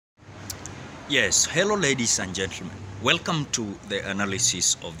Yes, hello ladies and gentlemen. Welcome to the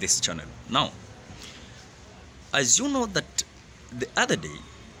analysis of this channel. Now, as you know that the other day,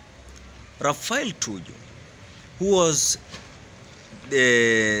 Rafael Tuju, who was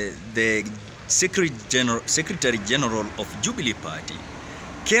the Secretary General of Jubilee Party,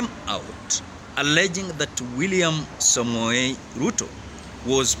 came out alleging that William Samoei Ruto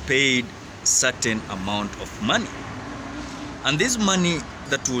was paid certain amount of money. And this money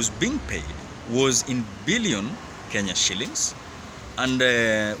that was being paid was in billion Kenya shillings and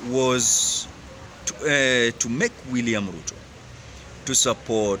was to make William Ruto to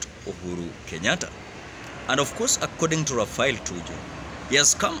support Uhuru Kenyatta. And of course, according to Rafael Tuju, he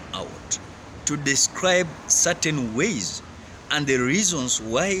has come out to describe certain ways and the reasons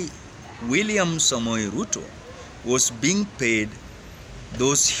why William Samoei Ruto was being paid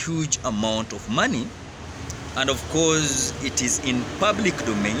those huge amount of money. And of course, it is in public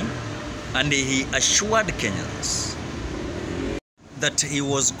domain, and he assured Kenyans that he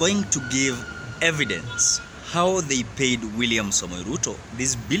was going to give evidence how they paid William Samoei Ruto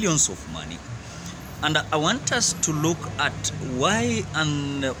these billions of money. And I want us to look at why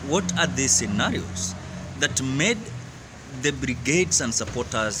and what are the scenarios that made the brigades and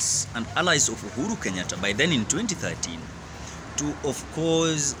supporters and allies of Uhuru Kenyatta by then in 2013 to, of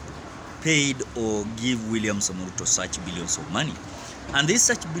course, paid or give William Samoei Ruto such billions of money. And this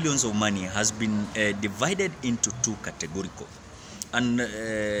such billions of money has been divided into two categorical. And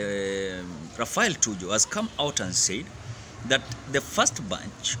Rafael Tuju has come out and said that the first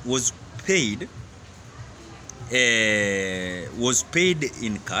bunch was paid in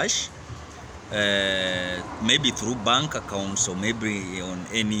cash, maybe through bank accounts or maybe on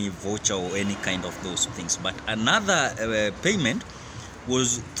any voucher or any kind of those things. But another payment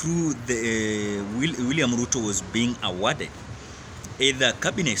was through the William Ruto was being awarded either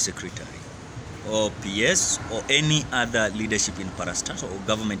cabinet secretary or PS or any other leadership in parastatal or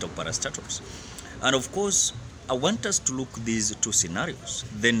government of parastatals. And of course, I want us to look these two scenarios.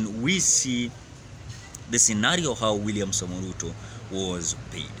 Then we see the scenario how William Samoei Ruto was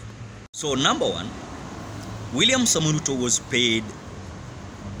paid. So number one, William Samoei Ruto was paid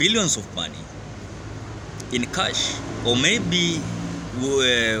billions of money in cash, or maybe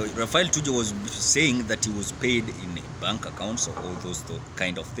Rafael Tuju was saying that he was paid in bank accounts or all those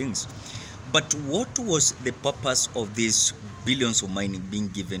kind of things. But what was the purpose of these billions of money being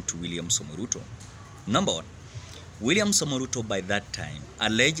given to William Samoei Ruto? Number one, William Samoei Ruto by that time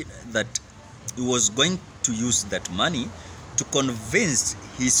alleged that he was going to use that money to convince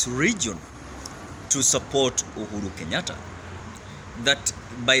his region to support Uhuru Kenyatta. That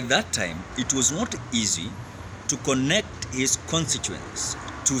by that time, it was not easy to connect his constituents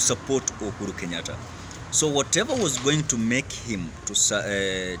to support Uhuru Kenyatta. So whatever was going to make him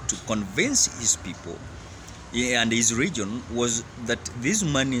to convince his people and his region was that this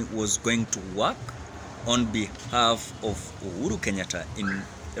money was going to work on behalf of Uhuru Kenyatta in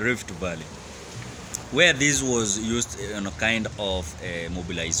Rift Valley, where this was used in a kind of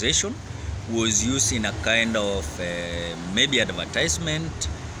mobilization, was used in a kind of maybe advertisement,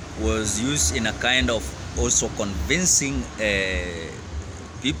 was used in a kind of also convincing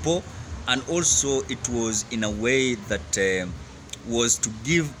people, and also it was in a way that was to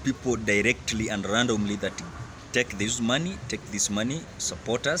give people directly and randomly that take this money,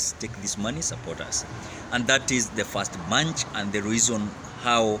 support us, take this money, support us. And that is the first bunch and the reason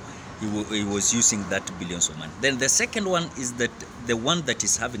how he was using that billions of money. Then the second one is that the one that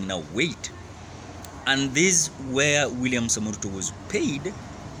is having now weight, and this where William Samoei Ruto was paid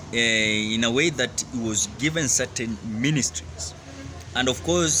in a way that he was given certain ministries. And of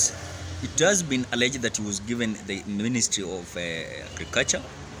course, it has been alleged that he was given the Ministry of Agriculture,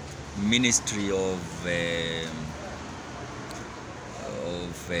 Ministry of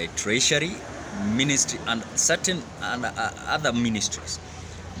Treasury, Ministry, and certain other ministries.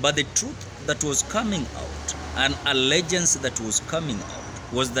 But the truth that was coming out, and allegiance that was coming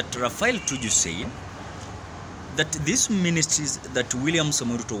out, was that Rafael Tuju said that these ministries that William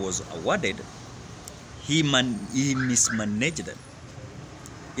Samoei Ruto was awarded, he mismanaged them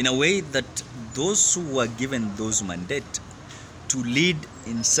in a way that those who were given those mandate to lead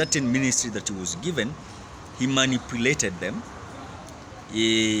in certain ministry that he was given, he manipulated them.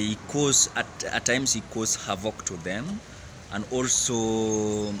 He caused, at times he caused havoc to them, and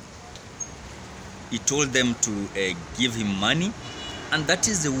also he told them to give him money. And that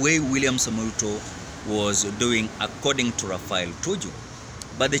is the way William Samoei Ruto was doing according to Rafael Tuju.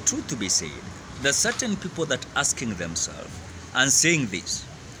 But the truth to be said, there are certain people that asking themselves and saying this,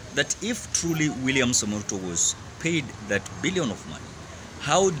 that if truly William Samoei Ruto was paid that billion of money,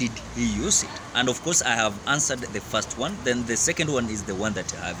 how did he use it? And of course, I have answered the first one. Then the second one is the one that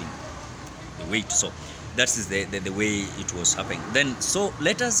having the weight. So that is the way it was happening. Then, so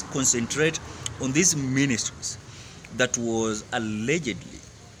let us concentrate on these ministries that was allegedly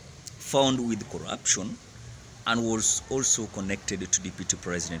found with corruption and was also connected to Deputy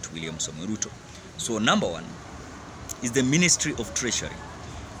President William Samoei Ruto. So number one is the Ministry of Treasury.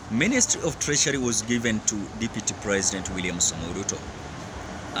 Ministry of Treasury was given to Deputy President William Samoei Ruto.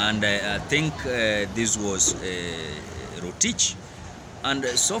 And I think this was Rotich. And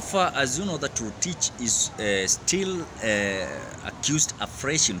so far as you know that Rotich is still accused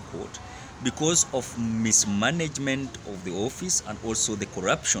afresh in court because of mismanagement of the office and also the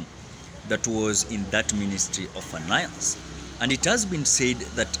corruption that was in that Ministry of Finance. And it has been said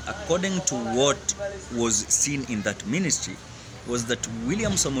that according to what was seen in that ministry was that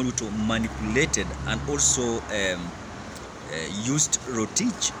William Samoei Ruto manipulated and also used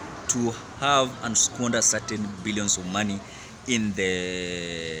Rotich to have and squander certain billions of money in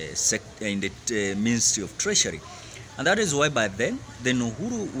the Ministry of Treasury. And that is why by then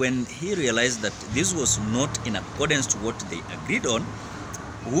Uhuru, when he realized that this was not in accordance to what they agreed on,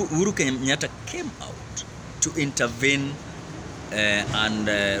 Uhuru Kenyatta came out to intervene, and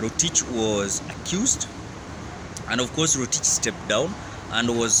Rotich was accused, and of course Rotich stepped down and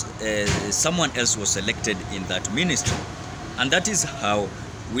was someone else was elected in that ministry. And that is how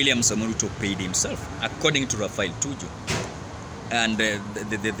William Samoei Ruto paid himself, according to Raphael Tuju. And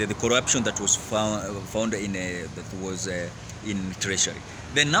the corruption that was found in in Treasury.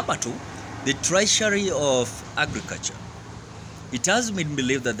 Then number two, the Treasury of Agriculture. It has been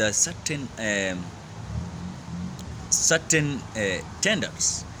believed that there are certain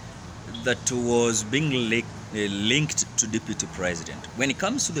tenders that was being linked to Deputy President. When it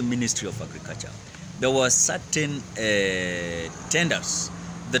comes to the Ministry of Agriculture, there were certain tenders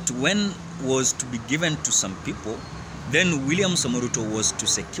that when was to be given to some people, then William Samoei Ruto was to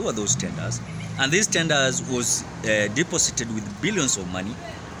secure those tenders, and these tenders was deposited with billions of money.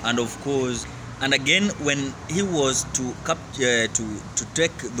 And of course, and again, when he was to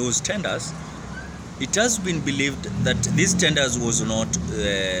take those tenders, it has been believed that these tenders was not,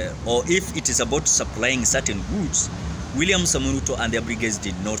 or if it is about supplying certain goods, William Samoei Ruto and their brigades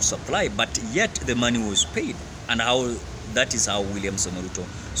did not supply, but yet the money was paid. And that is how William Samoei Ruto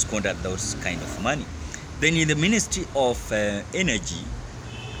squandered those kind of money. Then in the Ministry of Energy,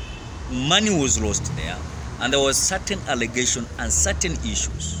 money was lost there, and there was certain allegation and certain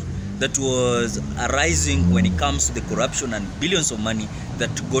issues that was arising when it comes to the corruption and billions of money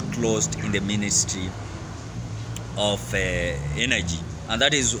that got lost in the Ministry of Energy. And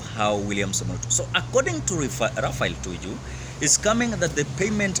that is how William Samoei Ruto. So according to Raphael Tuju, it's coming that the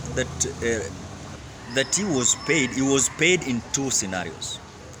payment that he was paid in two scenarios.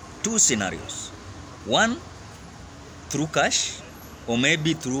 One, through cash, or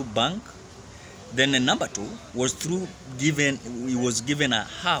maybe through bank. Then number two was he was given a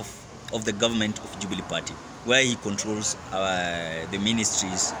half of the government of Jubilee Party, where he controls the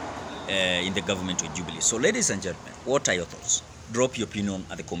ministries in the government of Jubilee. So ladies and gentlemen, what are your thoughts? Drop your opinion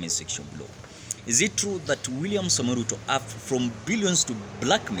at the comment section below. Is it true that William Samoei Ruto, from billions to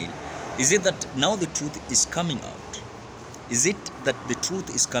blackmail, is it that now the truth is coming out? Is it that the truth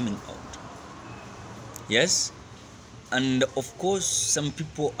is coming out? Yes, and of course some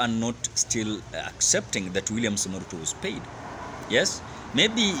people are not still accepting that William Samoei Ruto was paid. Yes,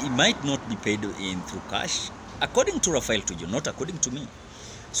 maybe he might not be paid through cash, according to Raphael Tuju, not according to me.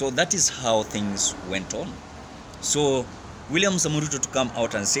 So that is how things went on. So William Samoei Ruto to come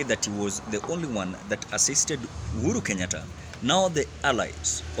out and say that he was the only one that assisted Uhuru Kenyatta. Now the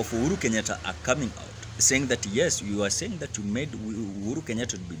allies of Uhuru Kenyatta are coming out saying that yes, you are saying that you made Uhuru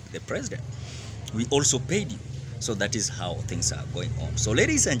Kenyatta to be the president. We also paid you. So that is how things are going on. So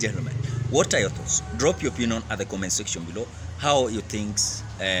ladies and gentlemen, what are your thoughts? Drop your opinion at the comment section below. How you think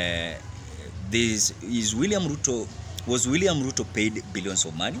was William Ruto paid billions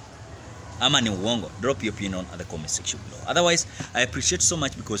of money? Ama ni uongo? Drop your opinion at the comment section below. Otherwise, I appreciate so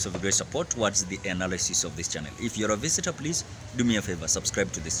much because of the great support towards the analysis of this channel. If you're a visitor, please do me a favor,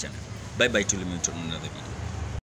 subscribe to this channel. Bye bye till we meet on another video.